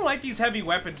 because I don't like these heavy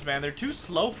weapons, man. They're too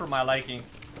slow for my liking.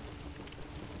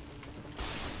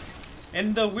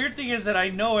 And the weird thing is that I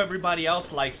know everybody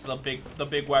else likes the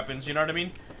big weapons, you know what I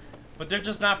mean? But they're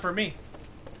just not for me.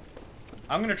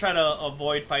 I'm gonna try to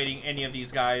avoid fighting any of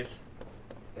these guys.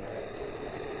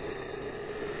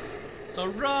 So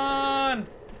run!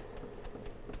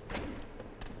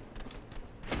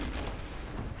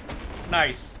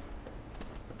 Nice.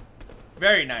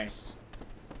 Very nice.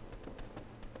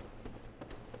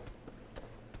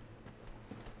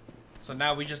 So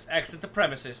now we just exit the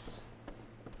premises.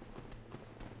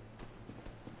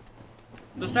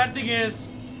 The sad thing is,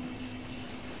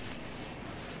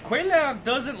 Quelaag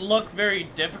doesn't look very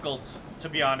difficult, to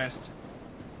be honest.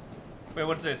 Wait,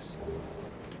 what's this?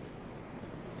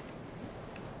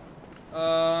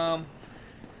 Alright,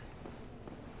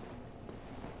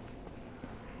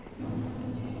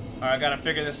 I gotta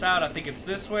figure this out. I think it's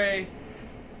this way.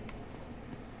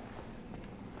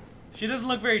 She doesn't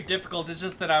look very difficult. It's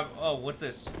just that oh, what's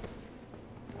this?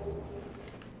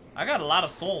 I got a lot of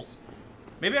souls.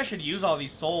 Maybe I should use all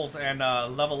these souls and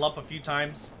level up a few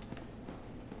times.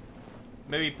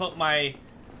 Maybe put my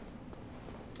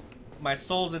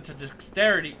souls into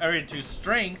dexterity, or into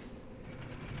strength.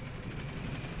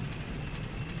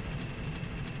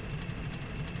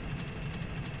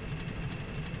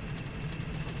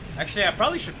 Actually, I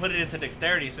probably should put it into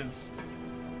dexterity since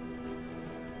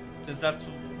that's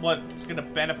what's gonna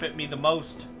benefit me the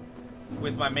most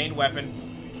with my main weapon.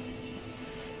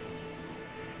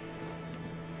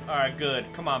 Alright,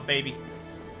 good. Come on, baby.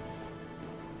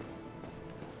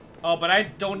 Oh, but I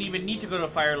don't even need to go to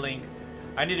Firelink.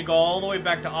 I need to go all the way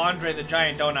back to Andre the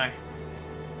Giant, don't I?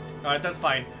 Alright, that's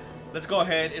fine. Let's go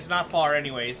ahead. It's not far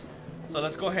anyways. So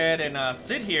let's go ahead and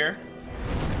sit here.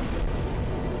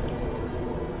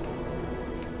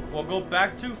 We'll go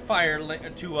back to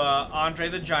Firelink, to Andre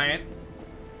the Giant.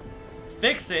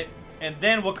 Fix it, and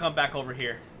then we'll come back over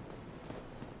here.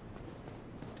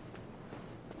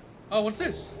 Oh, what's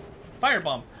this?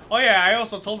 Firebomb. Oh yeah, I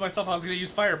also told myself I was gonna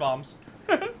use firebombs.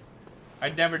 I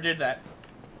never did that.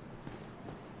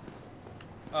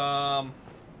 Whoa,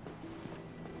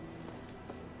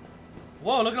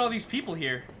 look at all these people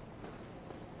here.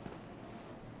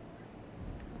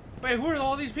 Wait, who are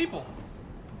all these people?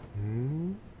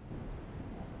 Hmm?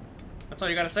 That's all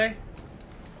you gotta say?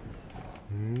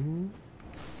 Hmm?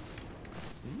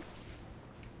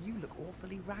 You look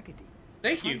awfully raggedy.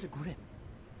 Thank you. Times are grim.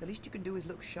 The least you can do is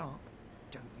look sharp.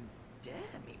 Don't you dare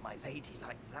meet my lady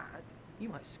like that. You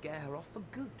might scare her off for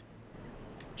good.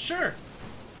 Sure.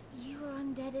 You are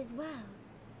undead as well.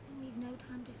 Then we've no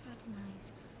time to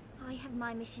fraternize. I have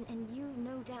my mission and you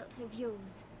no doubt have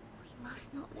yours. We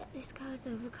must not let this curse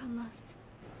overcome us.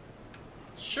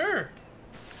 Sure.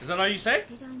 Is that all you say?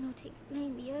 Did I not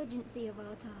explain the urgency of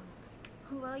our tasks?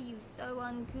 Or are you so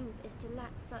uncouth as to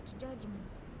lack such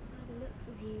judgment? By the looks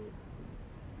of you,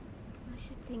 I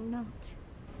should think not.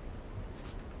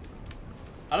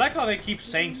 I like how they keep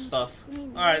saying stuff.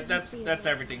 Alright, that's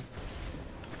everything.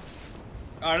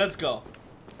 Alright, let's go.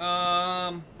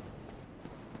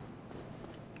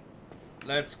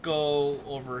 Let's go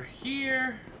over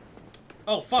here.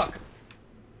 Oh, fuck.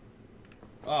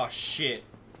 Oh, shit.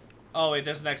 Oh, wait,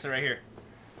 there's an exit right here.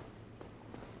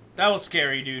 That was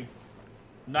scary, dude.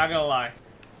 Not gonna lie.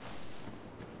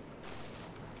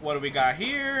 What do we got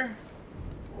here?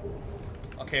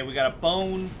 Okay, we got a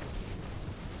bone.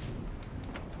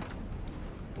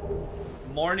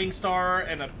 Morning Star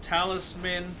and a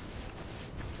talisman.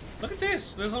 Look at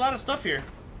this. There's a lot of stuff here.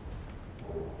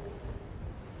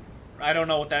 I don't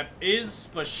know what that is,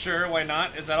 but sure, why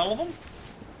not? Is that all of them?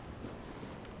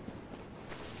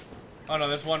 Oh no,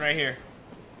 there's one right here.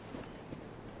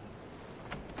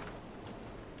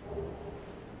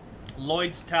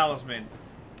 Lloyd's talisman.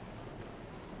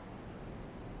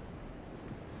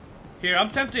 Here,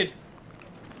 I'm tempted.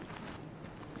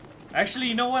 Actually,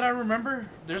 you know what I remember?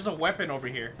 There's a weapon over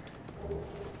here.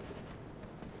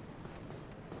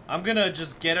 I'm gonna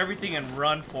just get everything and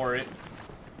run for it.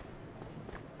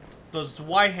 Those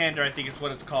Y-hander, I think is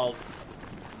what it's called.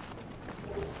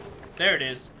 There it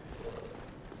is.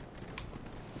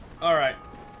 Alright.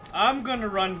 I'm gonna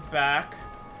run back.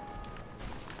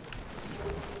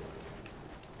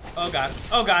 Oh god.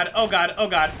 Oh god. Oh god. Oh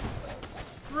god.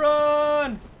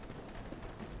 Run!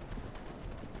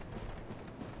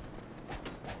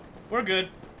 We're good.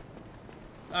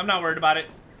 I'm not worried about it.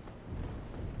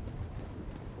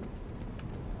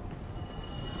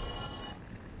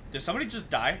 Did somebody just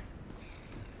die?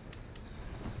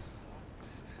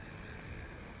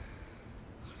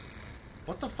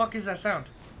 What the fuck is that sound?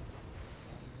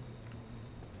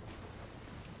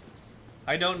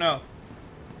 I don't know.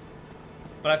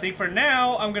 But I think for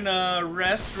now, I'm gonna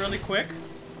rest really quick.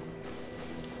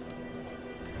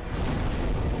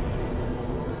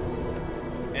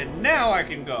 And now I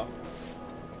can go.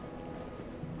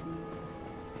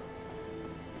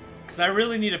 Because I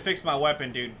really need to fix my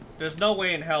weapon, dude. There's no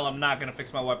way in hell I'm not gonna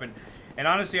fix my weapon. And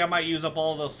honestly, I might use up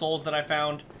all of those souls that I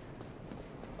found.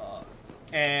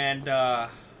 Alright,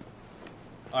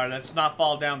 let's not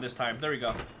fall down this time. There we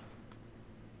go.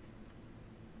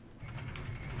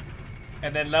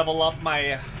 And then level up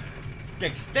my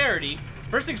dexterity.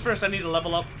 First things first, I need to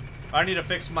level up. I need to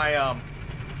fix my,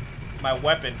 my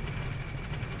weapon.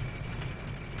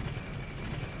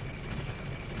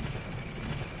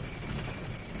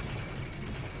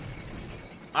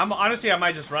 Honestly, I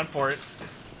might just run for it.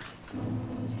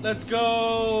 Let's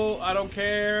go. I don't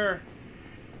care.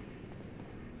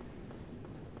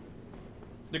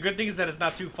 The good thing is that it's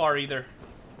not too far either.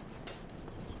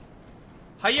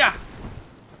 Hiya!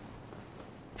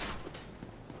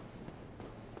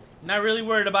 Not really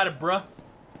worried about it, bruh.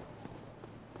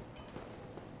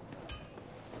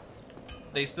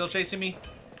 They still chasing me?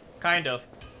 Kind of.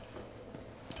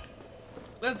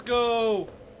 Let's go!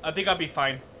 I think I'll be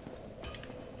fine.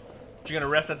 You're gonna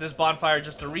rest at this bonfire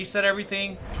just to reset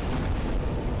everything.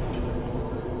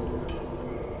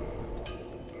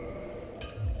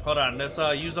 Hold on, let's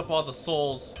use up all the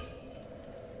souls.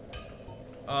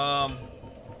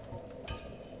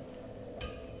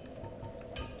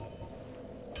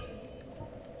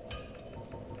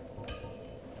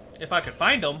 If I could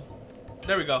find them.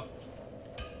 There we go.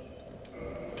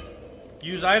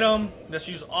 Use item. Let's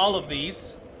use all of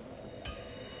these.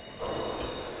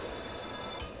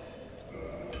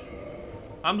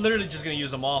 I'm literally just gonna use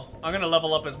them all. I'm gonna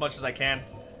level up as much as I can.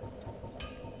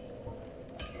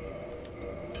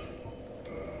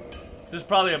 This is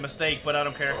probably a mistake, but I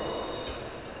don't care.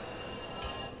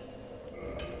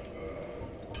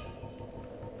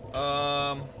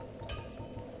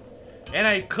 And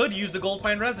I could use the gold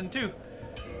pine resin too.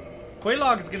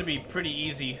 Quelaag is gonna be pretty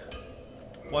easy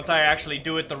once I actually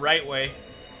do it the right way.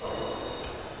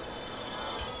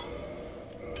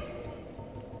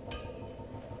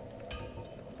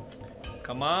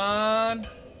 Come on.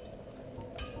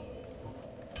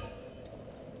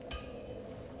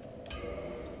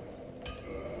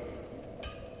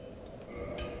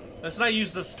 Let's not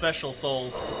use the special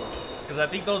souls, because I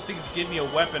think those things give me a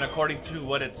weapon according to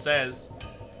what it says.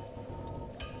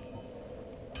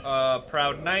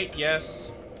 Proud Knight,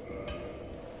 yes.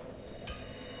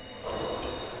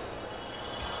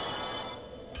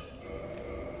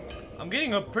 I'm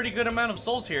getting a pretty good amount of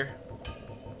souls here.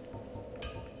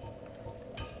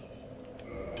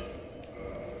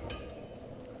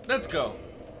 Let's go.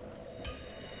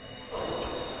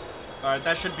 Alright,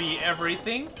 that should be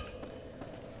everything.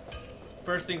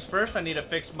 First things first, I need to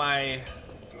fix my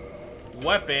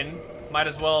weapon. Might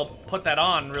as well put that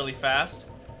on really fast.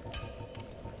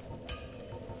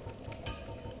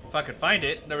 If I could find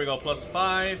it. There we go,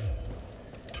 +5.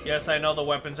 Yes, I know the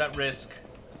weapon's at risk.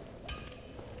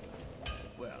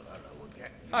 Well, hello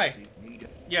again. Hi.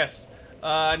 Yes.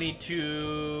 I need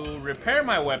to repair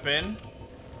my weapon.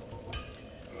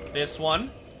 This one.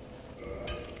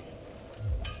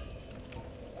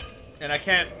 And I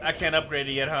can't upgrade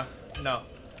it yet, huh? No.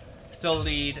 Still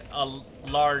need a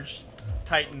large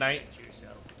Titanite.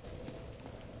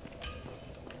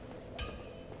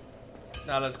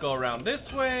 Now let's go around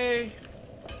this way.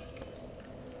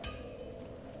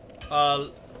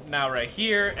 Now right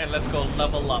here, and let's go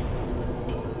level up.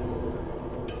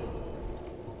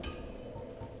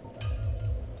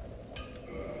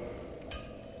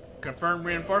 Confirm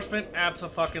reinforcement?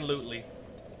 Abso-fucking-lutely.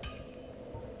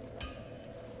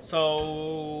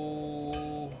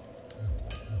 So...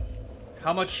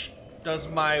 how much does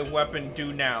my weapon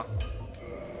do now?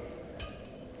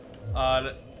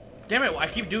 Damn it, I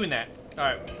keep doing that.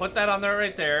 Alright, put that on there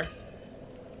right there.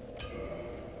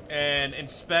 And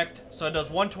inspect. So it does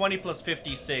 120 plus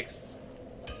 56.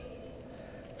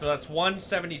 So that's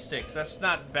 176. That's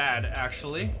not bad,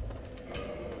 actually.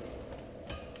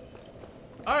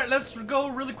 Alright, let's go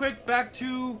really quick back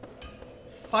to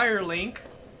Firelink.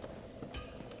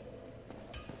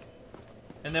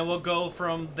 And then we'll go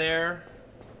from there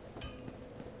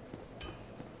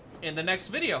in the next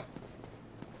video.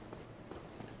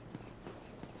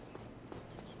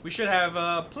 We should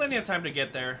have plenty of time to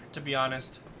get there, to be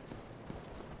honest.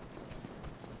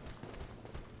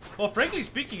 Well, frankly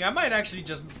speaking, I might actually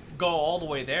just go all the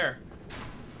way there.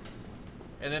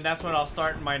 And then that's when I'll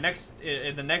start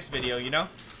in the next video, you know?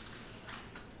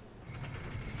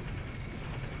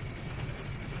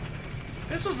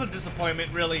 This was a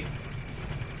disappointment, really.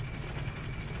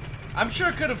 I'm sure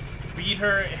I could have beat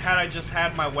her had I just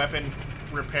had my weapon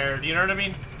repaired, you know what I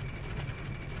mean?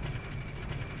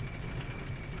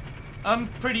 I'm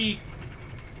pretty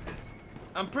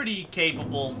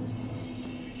capable.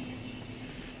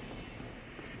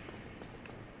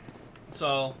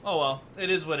 So, oh well. It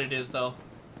is what it is, though.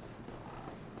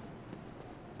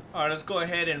 Alright, let's go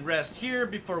ahead and rest here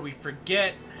before we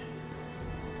forget.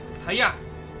 Hiya!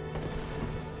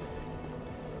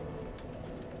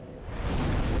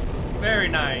 Very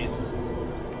nice.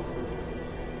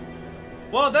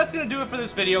 Well, that's gonna do it for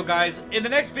this video, guys. In the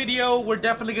next video, we're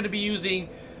definitely gonna be using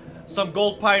some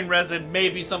gold pine resin,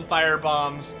 maybe some fire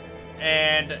bombs,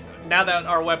 and now that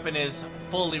our weapon is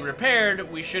fully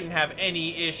repaired, we shouldn't have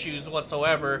any issues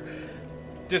whatsoever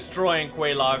destroying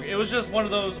Quelaag. It was just one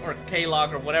of those, or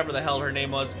Kalog, or whatever the hell her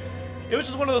name was. It was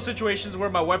just one of those situations where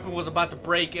my weapon was about to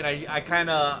break, and I kind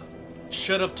of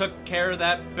should have took care of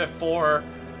that before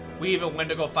we even went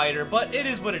to go fight her, but it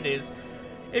is what it is.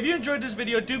 If you enjoyed this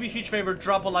video, do me a huge favor,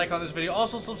 drop a like on this video.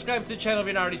 Also, subscribe to the channel if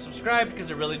you're not already subscribed,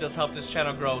 because it really does help this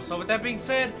channel grow. So with that being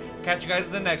said, catch you guys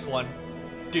in the next one.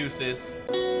 Deuces.